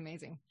 It's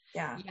amazing.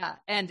 Yeah. Yeah.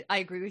 And I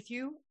agree with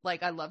you.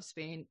 Like, I love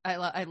Spain.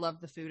 I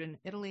love the food in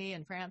Italy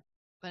and France,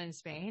 but in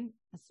Spain,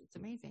 it's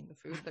amazing. The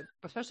food, but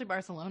especially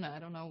Barcelona. I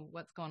don't know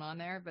what's going on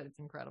there, but it's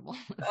incredible.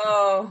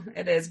 Oh,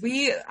 it is.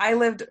 I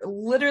lived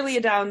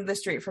literally down the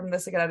street from the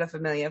Sagrada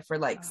Familia for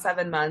like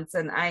 7 months.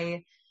 And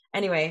I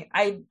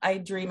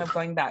dream of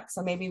going back.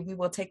 So maybe we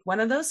will take one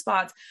of those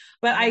spots,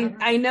 but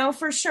I know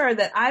for sure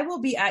that I will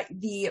be at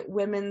the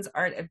Women's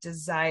Art of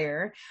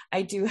Desire.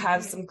 I do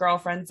have some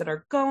girlfriends that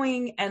are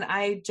going, and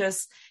I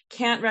just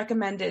can't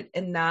recommend it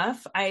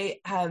enough.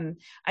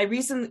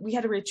 we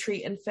had a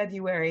retreat in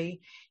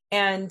February,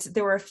 and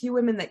there were a few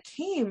women that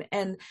came,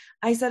 and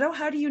I said, "Oh,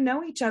 how do you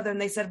know each other?" And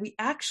they said, "We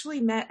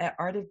actually met at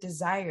Art of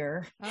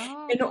Desire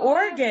in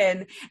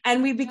Oregon,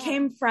 and we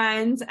became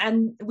friends,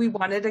 and we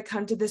wanted to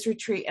come to this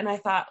retreat." And I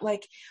thought,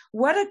 like,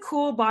 what a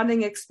cool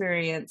bonding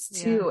experience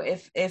too.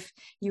 If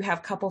you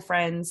have couple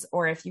friends,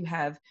 or if you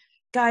have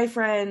guy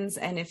friends,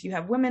 and if you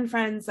have women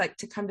friends, like,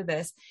 to come to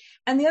this.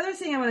 And the other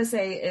thing I want to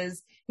say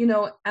is, in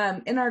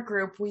our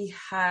group, we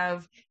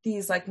have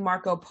these like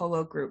Marco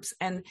Polo groups,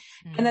 and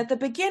at the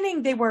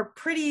beginning they were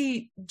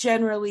pretty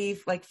generally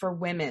like for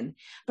women,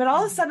 but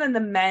all of a sudden the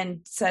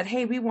men said,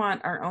 "Hey, we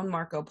want our own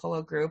Marco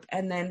Polo group."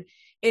 And then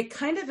it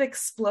kind of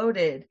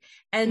exploded.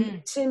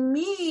 And to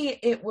me,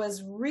 it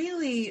was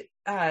really,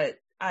 I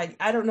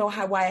don't know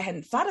why I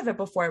hadn't thought of it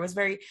before. It was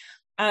very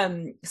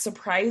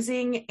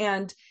surprising.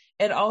 And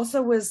it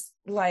also was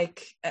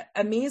like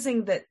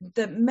amazing that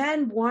the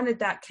men wanted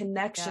that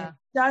connection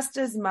just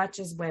as much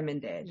as women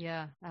did.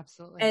 Yeah,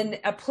 absolutely. And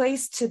a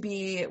place to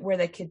be where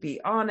they could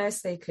be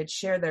honest, they could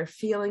share their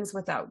feelings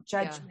without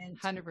judgment.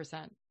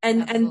 100%.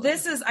 And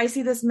I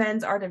see this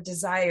Men's Art of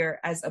Desire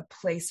as a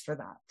place for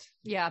that.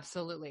 Yeah,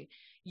 absolutely.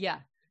 Yeah.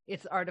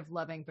 It's Art of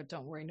Loving, but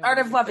don't worry. Art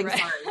of Loving,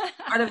 sorry.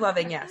 Art of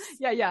Loving, yes.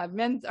 Yeah.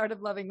 Men's Art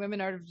of Loving, Women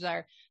Art of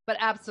Desire. But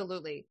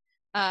absolutely.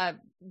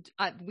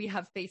 We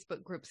have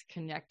Facebook groups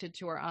connected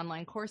to our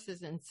online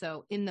courses. And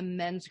so in the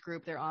men's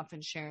group, they're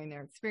often sharing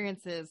their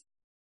experiences.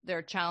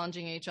 They're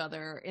challenging each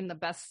other in the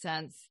best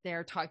sense.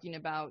 They're talking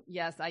about,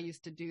 yes, I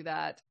used to do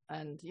that.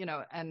 And,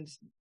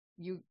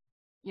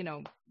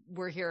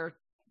 we're here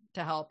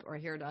to help, or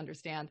here to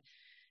understand.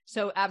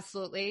 So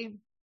absolutely.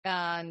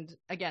 And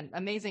again,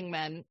 amazing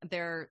men.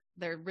 They're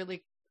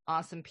really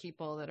awesome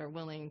people that are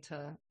willing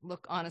to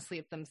look honestly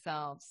at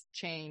themselves,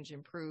 change,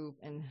 improve,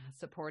 and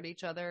support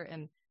each other.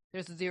 And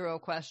there's zero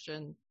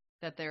question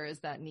that there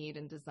is that need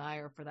and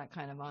desire for that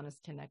kind of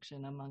honest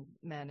connection among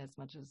men as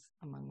much as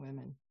among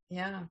women.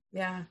 Yeah.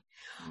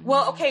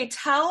 Well, okay.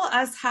 Tell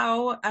us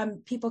how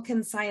people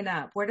can sign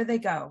up. Where do they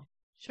go?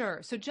 Sure.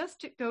 So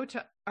just to go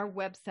to our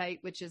website,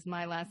 which is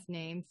my last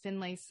name,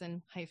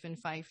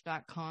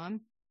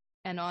 finlayson-fife.com.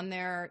 And on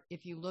there,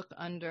 if you look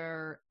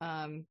under,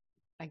 I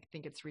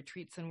think it's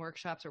retreats and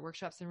workshops, or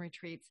workshops and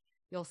retreats,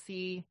 you'll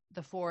see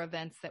the 4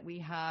 events that we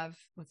have.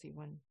 Let's see,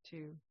 1,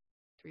 2,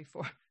 3,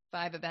 4,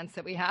 5 events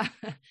that we have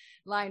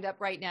lined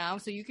up right now.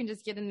 So you can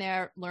just get in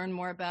there, learn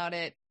more about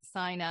it,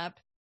 sign up.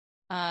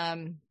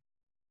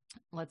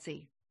 Let's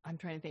see. I'm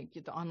trying to think.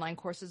 The online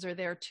courses are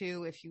there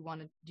too, if you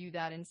want to do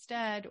that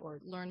instead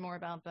or learn more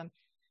about them.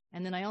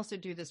 And then I also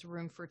do this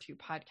Room for Two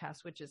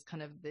podcast, which is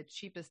kind of the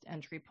cheapest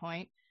entry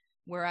point.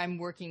 where I'm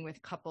working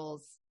with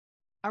couples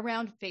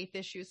around faith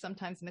issues,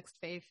 sometimes mixed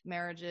faith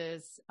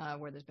marriages,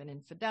 where there's been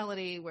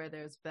infidelity, where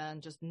there's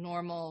been just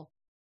normal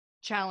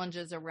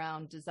challenges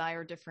around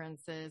desire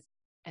differences.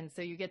 And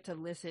so you get to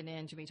listen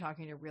in to me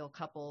talking to real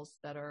couples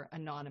that are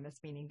anonymous,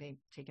 meaning they've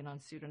taken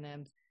on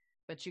pseudonyms,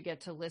 but you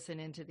get to listen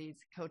into these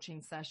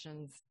coaching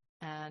sessions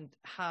and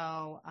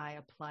how I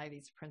apply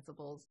these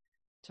principles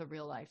to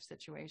real life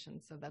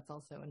situations. So that's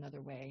also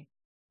another way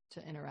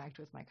to interact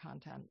with my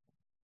content.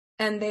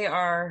 And they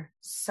are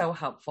so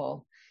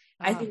helpful.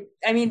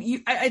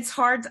 It's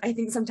hard. I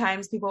think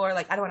sometimes people are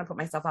like, I don't want to put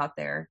myself out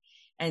there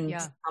and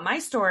tell my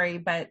story,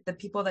 but the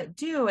people that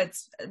do,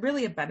 it's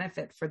really a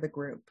benefit for the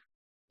group.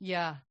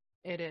 Yeah,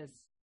 it is.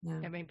 Yeah.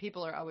 I mean,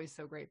 people are always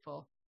so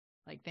grateful.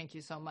 Like, thank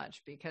you so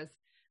much. Because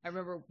I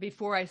remember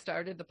before I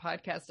started the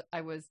podcast,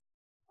 I was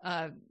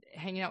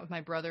hanging out with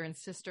my brother and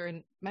sister,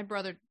 and my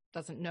brother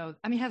doesn't know.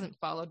 I mean, he hasn't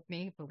followed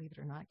me, believe it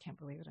or not. Can't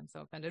believe it. I'm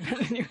so offended.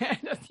 But anyway,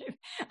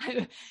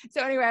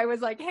 so anyway, I was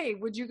like, hey,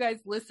 would you guys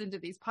listen to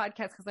these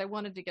podcasts? Because I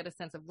wanted to get a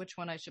sense of which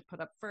one I should put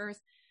up first.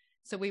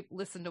 So we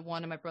listened to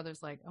one, and my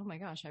brother's like, oh my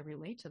gosh, I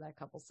relate to that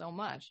couple so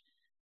much.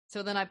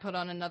 So then I put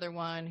on another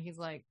one. He's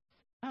like,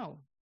 oh,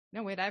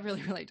 no, wait, I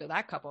really relate to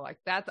that couple. Like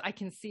that, I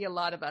can see a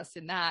lot of us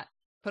in that.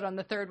 Put on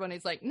the third one.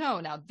 He's like, no,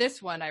 now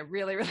this one I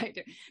really relate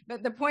to.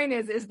 But the point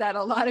is that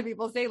a lot of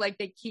people say like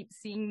they keep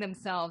seeing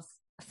themselves,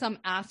 some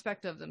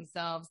aspect of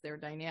themselves, their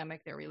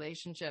dynamic, their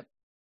relationship,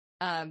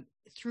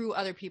 through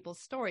other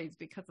people's stories,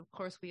 because of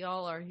course we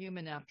all are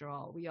human after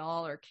all. We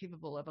all are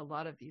capable of a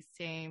lot of these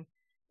same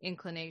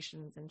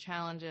inclinations and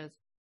challenges.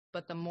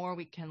 But the more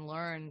we can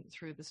learn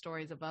through the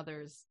stories of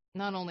others,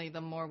 not only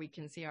the more we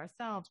can see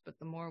ourselves, but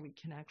the more we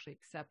can actually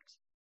accept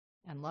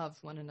and love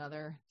one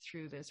another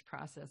through this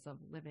process of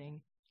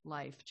living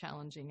life,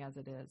 challenging as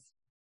it is.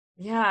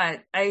 Yeah,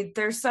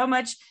 there's so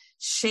much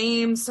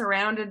shame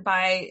surrounded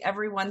by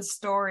everyone's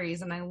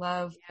stories, and I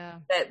love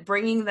that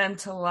bringing them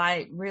to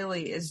light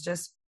really is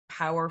just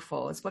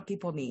powerful. It's what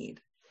people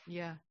need.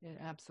 Yeah, it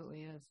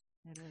absolutely is.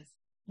 It is.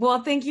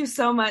 Well, thank you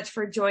so much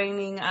for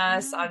joining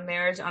us on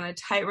Marriage on a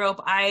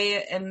Tightrope.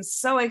 I am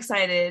so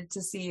excited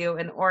to see you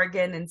in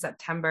Oregon in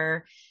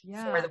September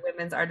for the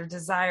Women's Art of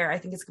Desire. I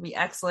think it's going to be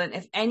excellent.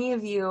 If any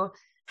of you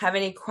have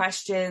any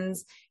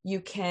questions, you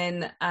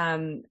can,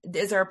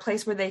 is there a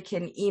place where they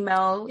can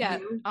email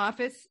you?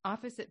 Office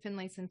at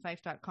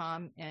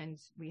finlaysonfife.com. And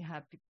we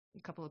have a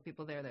couple of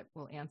people there that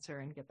will answer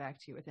and get back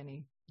to you with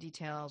any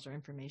details or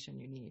information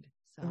you need.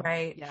 So,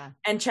 right. Yeah.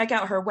 And check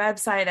out her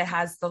website. It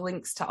has the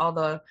links to all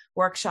the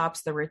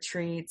workshops, the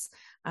retreats,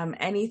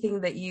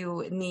 anything that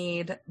you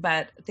need.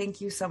 But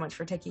thank you so much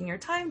for taking your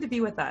time to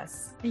be with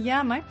us.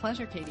 Yeah, my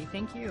pleasure, Katie.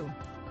 Thank you.